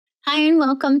Hi, and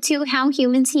welcome to How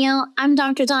Humans Heal. I'm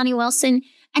Dr. Donnie Wilson,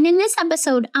 and in this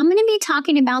episode, I'm going to be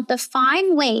talking about the 5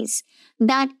 ways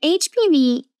that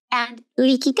HPV and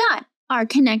leaky gut are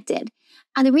connected.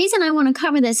 And the reason I want to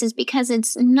cover this is because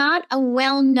it's not a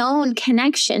well-known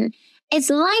connection. It's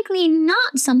likely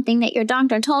not something that your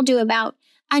doctor told you about,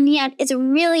 and yet it's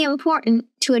really important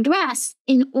to address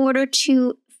in order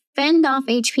to fend off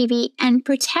HPV and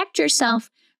protect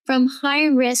yourself from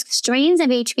high-risk strains of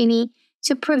HPV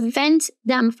to prevent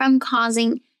them from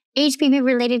causing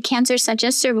HPV-related cancers such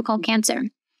as cervical cancer.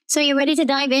 So you ready to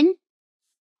dive in?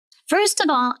 First of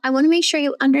all, I want to make sure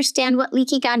you understand what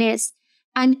leaky gut is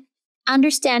and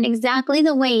understand exactly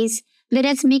the ways that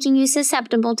it's making you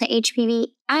susceptible to HPV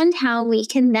and how we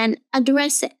can then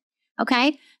address it,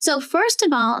 okay? So first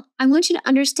of all, I want you to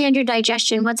understand your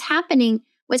digestion. What's happening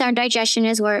with our digestion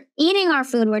is we're eating our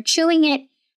food, we're chewing it,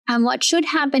 and what should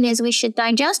happen is we should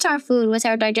digest our food with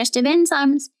our digestive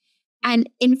enzymes. And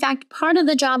in fact, part of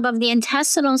the job of the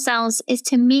intestinal cells is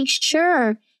to make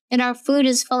sure that our food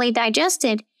is fully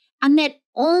digested and that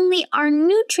only our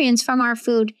nutrients from our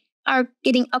food are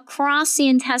getting across the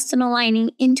intestinal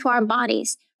lining into our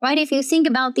bodies, right? If you think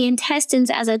about the intestines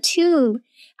as a tube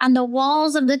and the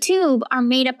walls of the tube are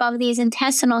made up of these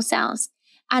intestinal cells.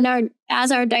 And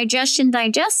as our digestion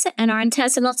digests and our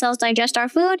intestinal cells digest our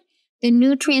food, the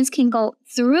nutrients can go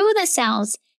through the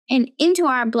cells and into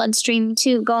our bloodstream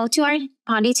to go to our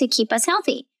body to keep us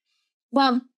healthy.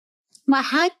 Well,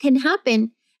 what can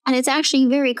happen, and it's actually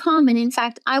very common. In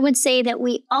fact, I would say that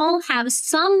we all have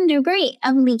some degree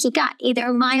of leaky gut,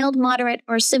 either mild, moderate,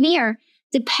 or severe,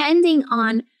 depending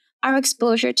on our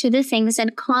exposure to the things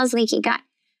that cause leaky gut.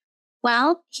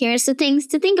 Well, here's the things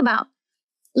to think about.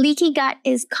 Leaky gut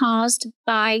is caused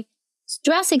by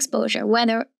stress exposure,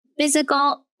 whether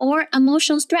physical or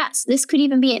emotional stress. This could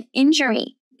even be an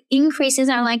injury, increases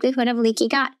our likelihood of leaky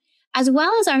gut, as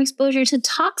well as our exposure to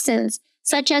toxins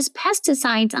such as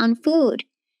pesticides on food.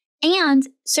 And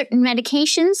certain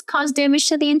medications cause damage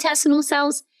to the intestinal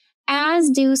cells,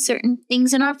 as do certain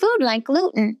things in our food, like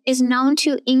gluten, is known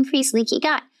to increase leaky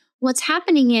gut. What's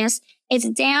happening is it's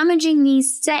damaging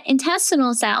these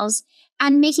intestinal cells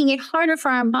and making it harder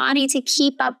for our body to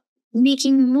keep up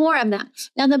making more of them.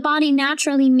 Now, the body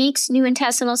naturally makes new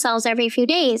intestinal cells every few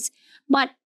days,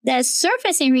 but the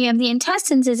surface area of the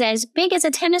intestines is as big as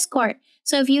a tennis court.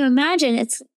 So if you imagine,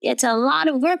 it's a lot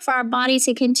of work for our body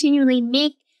to continually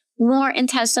make more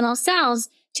intestinal cells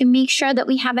to make sure that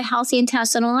we have a healthy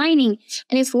intestinal lining.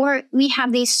 And if we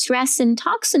have these stress and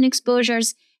toxin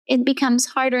exposures, it becomes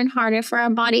harder and harder for our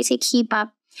body to keep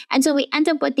up. And so we end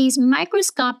up with these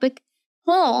microscopic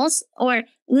holes or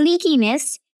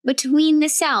leakiness between the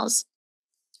cells.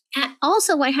 And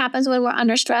also what happens when we're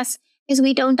under stress is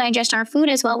we don't digest our food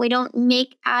as well. We don't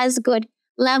make as good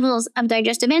levels of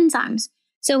digestive enzymes.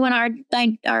 So when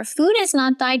our food is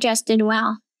not digested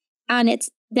well, and it's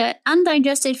the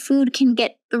undigested food can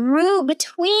get through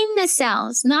between the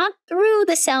cells, not through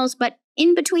the cells, but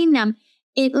in between them,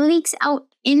 it leaks out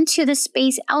into the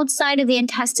space outside of the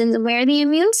intestines where the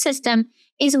immune system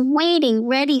is waiting,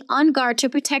 ready, on guard to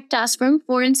protect us from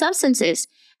foreign substances.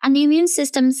 And the immune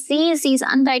system sees these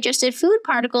undigested food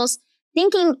particles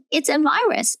thinking it's a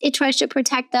virus. It tries to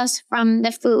protect us from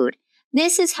the food.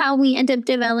 This is how we end up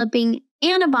developing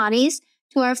antibodies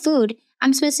to our food.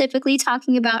 I'm specifically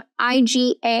talking about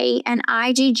IgA and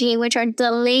IgG, which are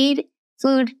delayed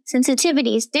food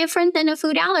sensitivities, different than a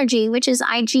food allergy, which is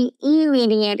IgE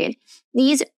mediated.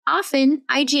 These often,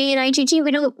 IgA and IgG, we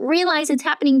don't realize it's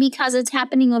happening because it's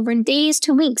happening over days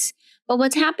to weeks. But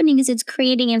what's happening is it's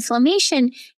creating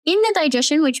inflammation in the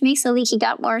digestion, which makes the leaky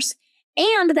gut worse.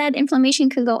 And that inflammation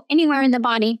could go anywhere in the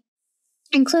body,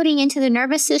 including into the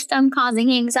nervous system, causing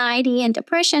anxiety and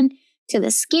depression, to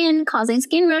the skin, causing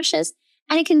skin rashes,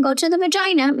 and it can go to the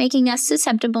vagina, making us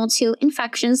susceptible to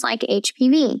infections like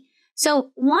HPV.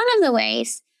 So one of the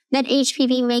ways that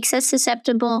HPV makes us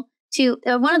susceptible to,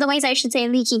 one of the ways I should say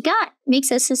leaky gut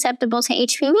makes us susceptible to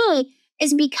HPV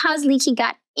is because leaky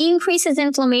gut increases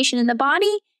inflammation in the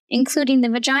body, including the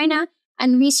vagina,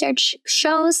 and research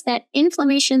shows that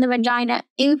inflammation in the vagina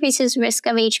increases risk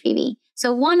of HPV.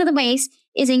 So one of the ways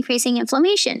is increasing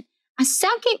inflammation. A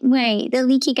second way the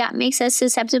leaky gut makes us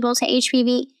susceptible to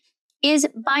HPV is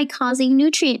by causing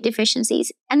nutrient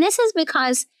deficiencies. And this is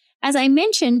because, as I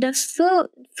mentioned, the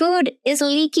food is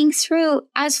leaking through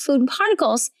as food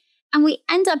particles, and we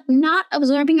end up not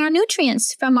absorbing our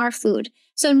nutrients from our food.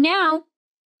 So now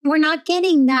we're not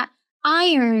getting that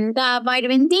iron, the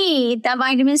vitamin D, the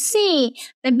vitamin C,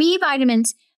 the B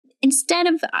vitamins. Instead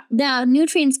of the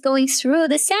nutrients going through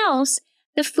the cells,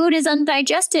 the food is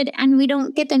undigested and we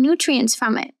don't get the nutrients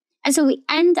from it. And so we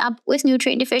end up with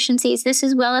nutrient deficiencies. This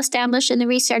is well established in the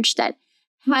research that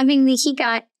having leaky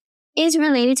gut is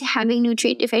related to having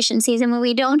nutrient deficiencies. And when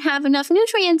we don't have enough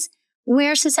nutrients,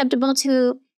 we're susceptible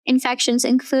to infections,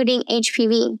 including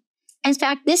HPV. In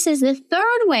fact, this is the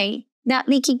third way that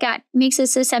leaky gut makes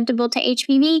us susceptible to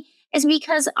HPV, is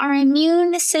because our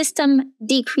immune system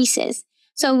decreases.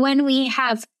 So when we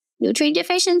have nutrient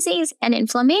deficiencies and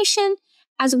inflammation,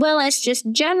 as well as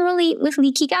just generally with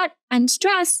leaky gut and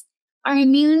stress, our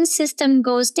immune system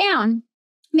goes down,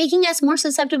 making us more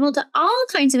susceptible to all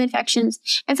kinds of infections.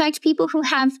 In fact, people who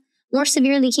have more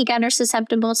severe leaky gut are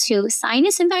susceptible to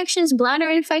sinus infections, bladder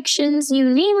infections, you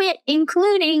name it,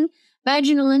 including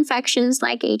vaginal infections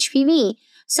like HPV.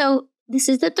 So this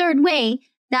is the third way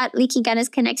that leaky gut is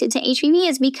connected to HPV,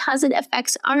 is because it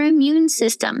affects our immune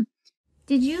system.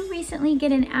 Did you recently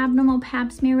get an abnormal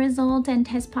pap smear result and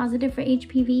test positive for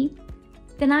HPV?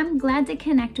 Then I'm glad to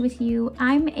connect with you.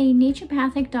 I'm a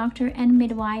naturopathic doctor and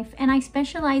midwife, and I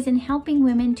specialize in helping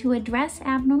women to address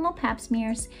abnormal pap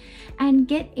smears and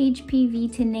get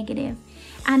HPV to negative.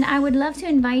 And I would love to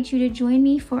invite you to join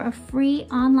me for a free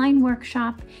online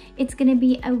workshop. It's going to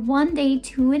be a 1-day,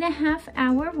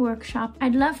 2.5-hour workshop.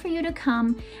 I'd love for you to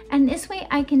come, and this way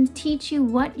I can teach you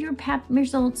what your pap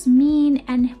results mean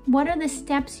and what are the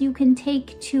steps you can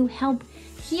take to help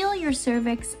heal your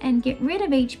cervix and get rid of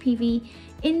HPV,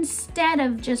 instead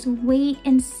of just wait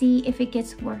and see if it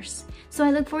gets worse. So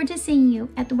I look forward to seeing you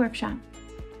at the workshop.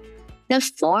 The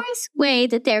fourth way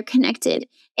that they're connected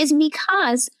is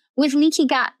because with leaky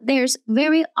gut, there's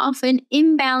very often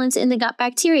imbalance in the gut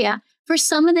bacteria for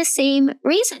some of the same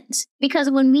reasons. Because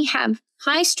when we have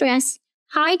high stress,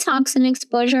 high toxin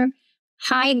exposure,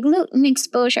 high gluten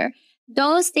exposure,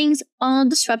 those things all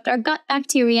disrupt our gut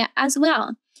bacteria as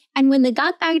well. And when the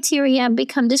gut bacteria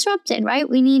become disrupted, right,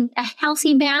 we need a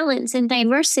healthy balance and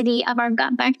diversity of our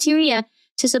gut bacteria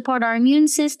to support our immune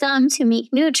system, to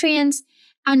make nutrients.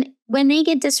 And when they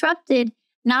get disrupted,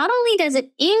 not only does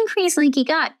it increase leaky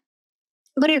gut,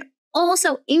 but it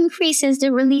also increases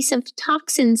the release of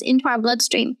toxins into our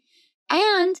bloodstream.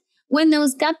 And when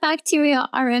those gut bacteria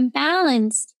are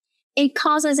imbalanced, it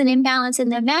causes an imbalance in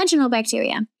the vaginal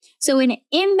bacteria. So an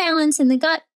imbalance in the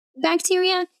gut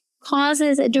bacteria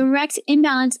causes a direct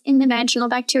imbalance in the vaginal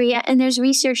bacteria. And there's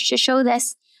research to show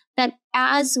this, that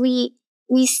as we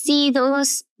see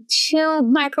those two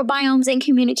microbiomes in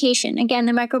communication, again,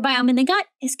 the microbiome in the gut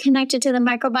is connected to the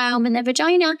microbiome in the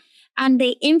vagina, and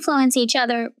they influence each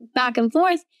other back and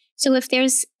forth. So if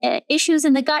there's issues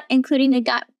in the gut, including the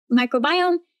gut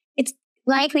microbiome, it's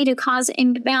likely to cause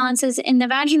imbalances in the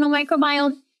vaginal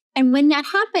microbiome. And when that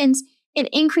happens, it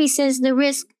increases the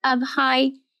risk of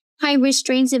high-risk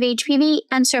strains of HPV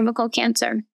and cervical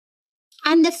cancer.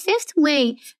 And the fifth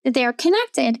way that they are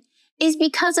connected is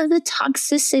because of the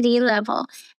toxicity level.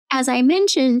 As I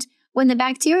mentioned, when the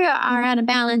bacteria are out of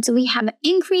balance, we have an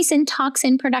increase in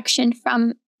toxin production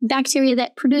from bacteria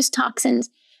that produce toxins.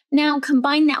 Now,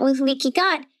 combine that with leaky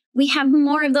gut, we have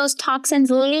more of those toxins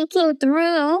leaking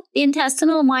through the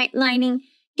intestinal lining,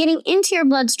 getting into your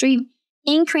bloodstream,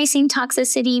 increasing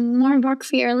toxicity, more work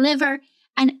for your liver.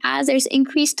 And as there's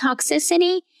increased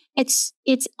toxicity, it's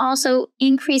also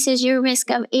increases your risk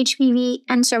of HPV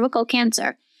and cervical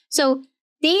cancer. So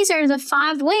these are the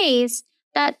 5 ways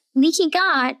that leaky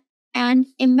gut and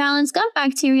imbalanced gut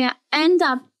bacteria end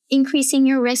up increasing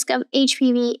your risk of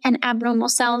HPV and abnormal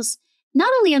cells,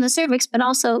 not only on the cervix, but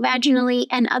also vaginally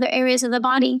and other areas of the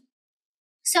body.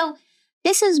 So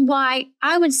this is why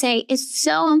I would say it's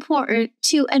so important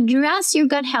to address your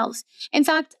gut health. In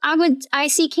fact, I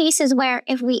see cases where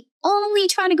if we only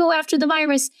try to go after the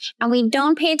virus and we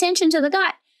don't pay attention to the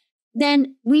gut,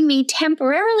 then we may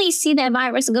temporarily see that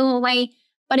virus go away,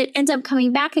 but it ends up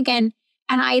coming back again.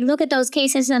 And I look at those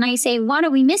cases and I say, what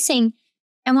are we missing?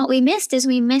 And what we missed is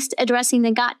we missed addressing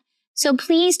the gut. So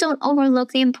please don't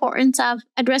overlook the importance of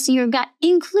addressing your gut,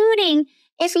 including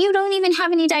if you don't even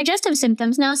have any digestive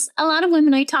symptoms. Now, a lot of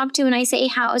women I talk to and I say,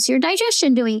 how is your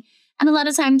digestion doing? And a lot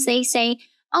of times they say,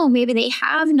 oh, maybe they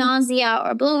have nausea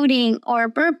or bloating or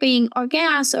burping or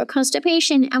gas or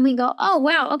constipation. And we go, oh,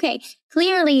 wow, okay,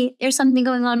 clearly there's something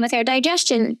going on with their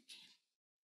digestion.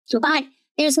 But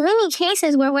there's many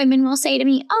cases where women will say to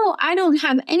me, oh, I don't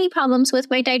have any problems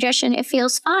with my digestion. It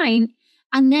feels fine.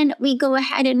 And then we go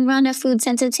ahead and run a food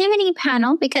sensitivity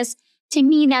panel, because to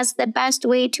me, that's the best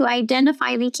way to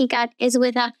identify leaky gut, is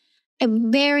with a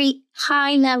very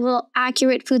high level,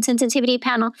 accurate food sensitivity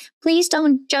panel. Please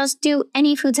don't just do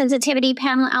any food sensitivity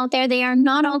panel out there. They are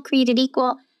not all created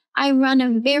equal. I run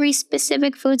a very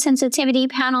specific food sensitivity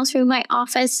panel through my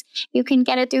office. You can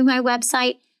get it through my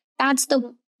website. That's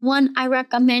the one I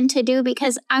recommend to do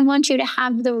because I want you to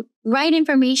have the right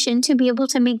information to be able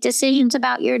to make decisions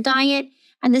about your diet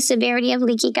and the severity of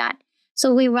leaky gut.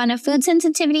 So we run a food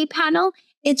sensitivity panel.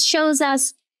 It shows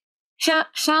us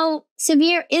how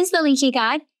severe is the leaky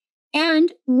gut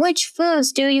and which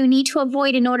foods do you need to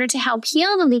avoid in order to help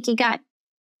heal the leaky gut.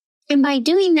 And by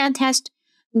doing that test,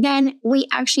 then we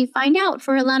actually find out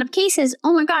for a lot of cases,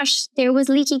 oh my gosh, there was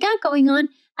leaky gut going on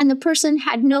and the person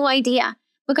had no idea.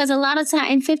 Because a lot of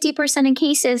time, in 50% of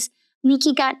cases,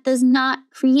 leaky gut does not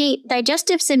create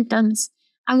digestive symptoms.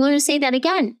 I'm going to say that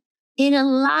again. In a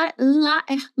lot,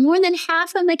 more than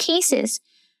half of the cases,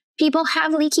 people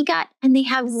have leaky gut and they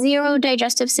have zero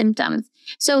digestive symptoms.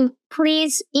 So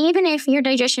please, even if your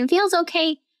digestion feels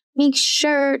okay, make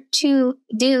sure to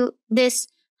do this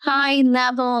high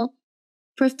level,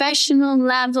 professional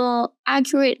level,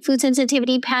 accurate food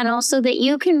sensitivity panel so that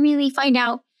you can really find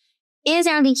out, is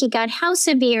our leaky gut, how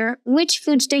severe, which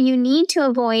foods do you need to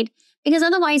avoid? Because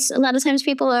otherwise, a lot of times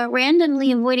people are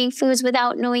randomly avoiding foods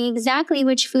without knowing exactly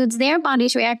which foods their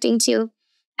body's reacting to.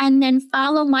 And then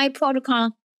follow my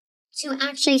protocol to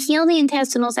actually heal the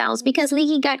intestinal cells, because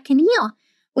leaky gut can heal.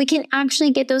 We can actually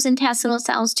get those intestinal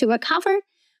cells to recover.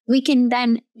 We can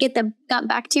then get the gut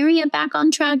bacteria back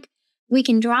on track. We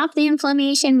can drop the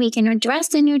inflammation. We can address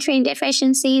the nutrient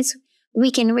deficiencies. We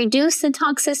can reduce the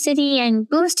toxicity and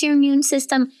boost your immune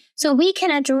system. So we can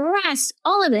address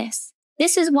all of this.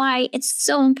 This is why it's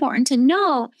so important to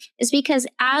know, is because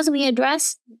as we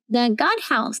address the gut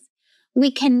health, we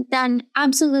can then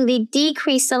absolutely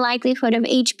decrease the likelihood of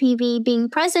HPV being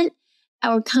present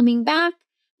or coming back,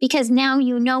 because now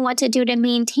you know what to do to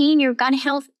maintain your gut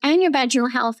health and your vaginal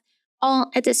health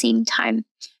all at the same time.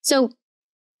 So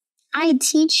I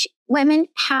teach women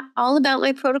all about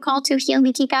my protocol to heal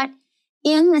leaky gut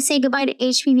in the Say Goodbye to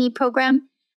HPV program.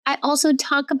 I also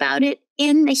talk about it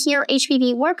in the Heal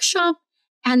HPV workshop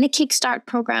and the Kickstart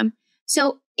program.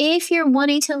 So if you're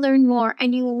wanting to learn more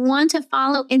and you want to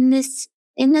follow in the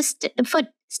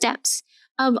footsteps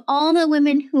of all the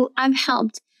women who I've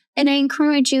helped, then I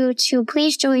encourage you to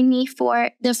please join me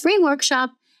for the free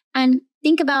workshop and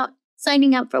think about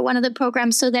signing up for one of the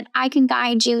programs so that I can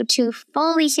guide you to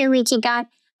fully heal leaky gut,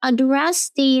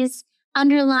 address these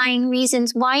underlying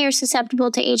reasons why you're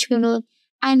susceptible to HPV,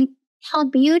 and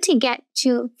help you to get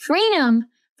to freedom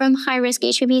from high-risk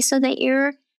HPV so that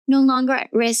you're no longer at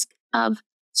risk of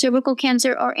cervical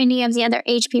cancer or any of the other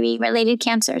HPV-related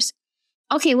cancers.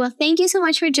 Okay, well, thank you so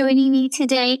much for joining me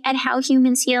today at How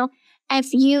Humans Heal.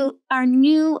 If you are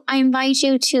new, I invite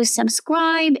you to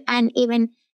subscribe and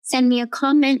even send me a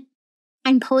comment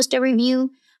and post a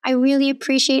review. I really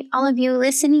appreciate all of you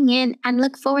listening in and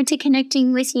look forward to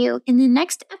connecting with you in the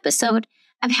next episode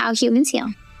of How Humans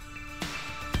Heal.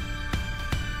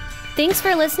 Thanks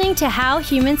for listening to How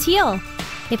Humans Heal.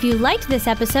 If you liked this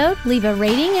episode, leave a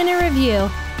rating and a review.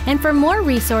 And for more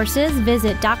resources,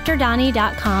 visit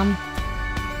drdonnie.com.